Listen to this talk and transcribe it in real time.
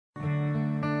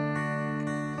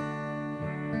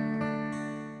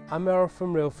I'm Errol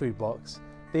from Real Food Box.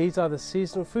 These are the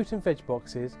seasonal fruit and veg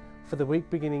boxes for the week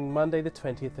beginning Monday the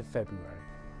 20th of February.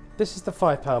 This is the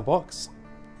 £5 box.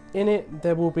 In it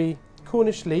there will be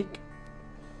Cornish leek,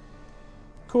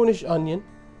 Cornish onion,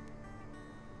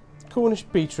 Cornish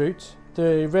beetroot.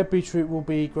 The red beetroot will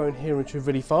be grown here in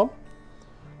Trevili Farm,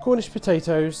 Cornish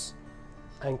potatoes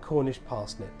and Cornish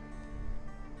parsnip.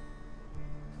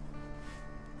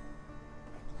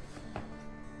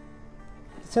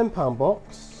 The £10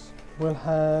 box will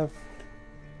have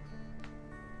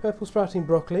purple sprouting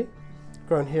broccoli,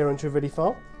 grown here on Trevili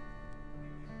Farm,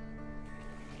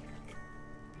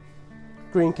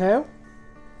 green kale,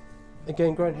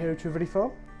 again grown here at Trevili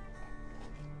Farm,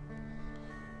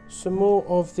 some more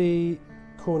of the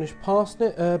Cornish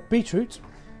parsnip, beetroot,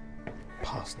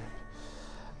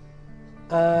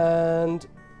 and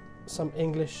some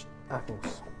English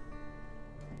apples.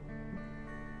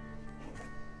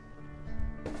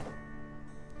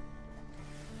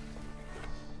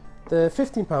 The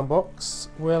 £15 box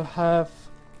will have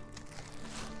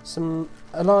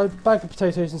a large bag of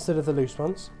potatoes instead of the loose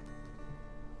ones,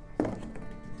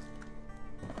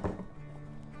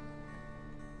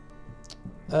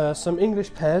 some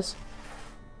English pears,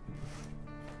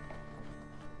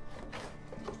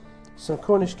 some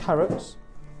Cornish carrots,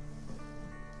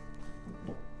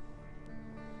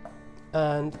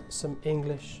 and some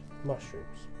English mushrooms.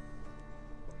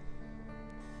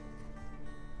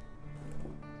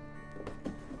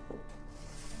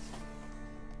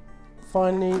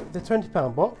 Finally, the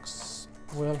 £20 box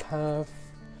will have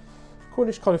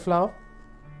Cornish cauliflower,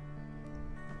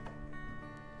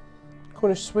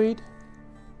 Cornish swede,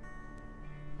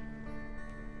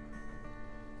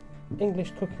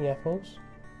 English cooking apples,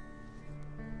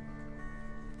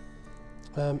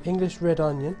 English red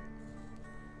onion,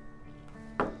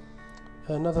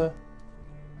 another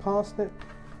parsnip,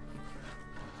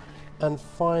 and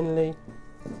finally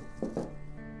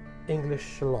English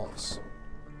shallots.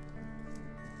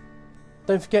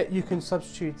 Don't forget you can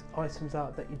substitute items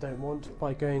out that you don't want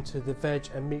by going to the veg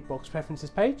and meat box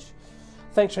preferences page.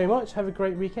 Thanks very much, have a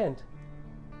great weekend.